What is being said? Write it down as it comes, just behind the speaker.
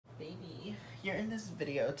You're in this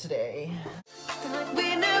video today.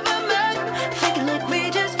 We never met, thinking like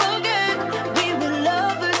we just forget. We were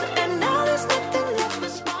lovers and now there's nothing left but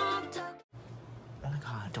small talk. Oh my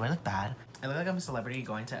god, do I look bad? I look like I'm a celebrity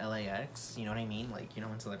going to LAX, you know what I mean? Like, you know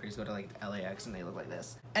when celebrities go to like LAX and they look like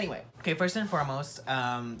this. Anyway, okay, first and foremost,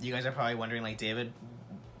 you guys are probably wondering like, David,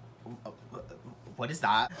 what is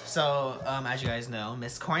that? So, as you guys know,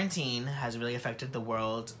 Miss Quarantine has really affected the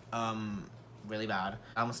world, really bad.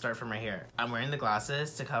 I'm gonna start from right here. I'm wearing the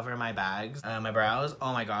glasses to cover my bags, my brows.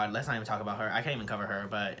 Oh my god, let's not even talk about her. I can't even cover her,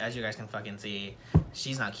 but as you guys can fucking see,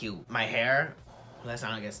 she's not cute. My hair, let's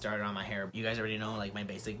not get started on my hair. You guys already know like my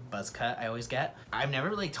basic buzz cut I always get. I've never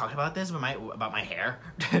really talked about this, but about my hair.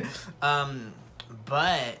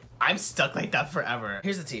 But I'm stuck like that forever.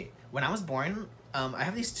 Here's the tea. When I was born, I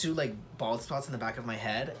have these two like bald spots in the back of my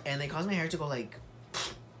head, and they cause my hair to go like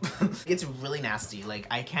it's really nasty. Like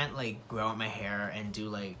I can't like grow out my hair and do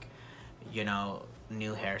like, you know,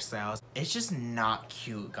 new hairstyles. It's just not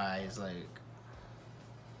cute, guys. Like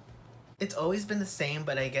it's always been the same,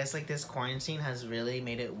 but I guess like this quarantine has really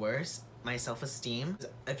made it worse. My self-esteem,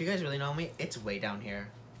 if you guys really know me, it's way down here.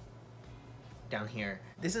 Down here.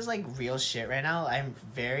 This is like real shit right now. I'm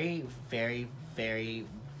very, very, very,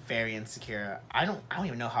 very insecure. I don't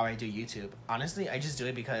even know how I do YouTube. Honestly, I just do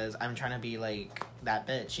it because I'm trying to be like that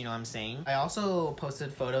bitch, you know what I'm saying? I also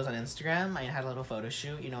posted photos on Instagram. I had a little photo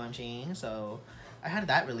shoot, you know what I'm saying? So I had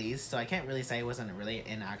that released, so I can't really say I wasn't really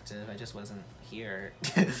inactive. I just wasn't here.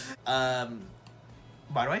 Why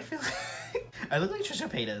do I feel like I look like Trisha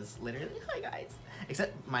Paytas, literally. Hi guys.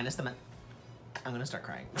 Except minus the I'm gonna start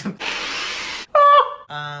crying.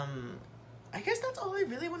 I guess that's all I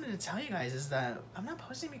really wanted to tell you guys is that I'm not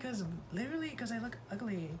posting because I look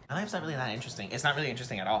ugly. My life's not really that interesting. It's not really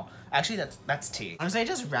interesting at all. Actually, that's tea. Honestly, I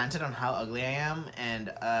just ranted on how ugly I am,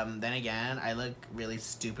 and then again, I look really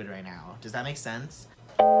stupid right now. Does that make sense?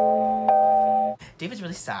 David's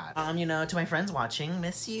really sad. You know, to my friends watching,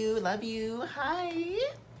 miss you, love you, hi.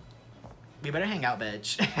 We better hang out,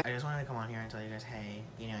 bitch. I just wanted to come on here and tell you guys, hey,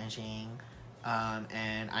 you know,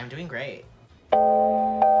 and I'm doing great.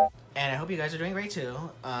 And I hope you guys are doing great too.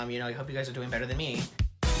 You know, I hope you guys are doing better than me.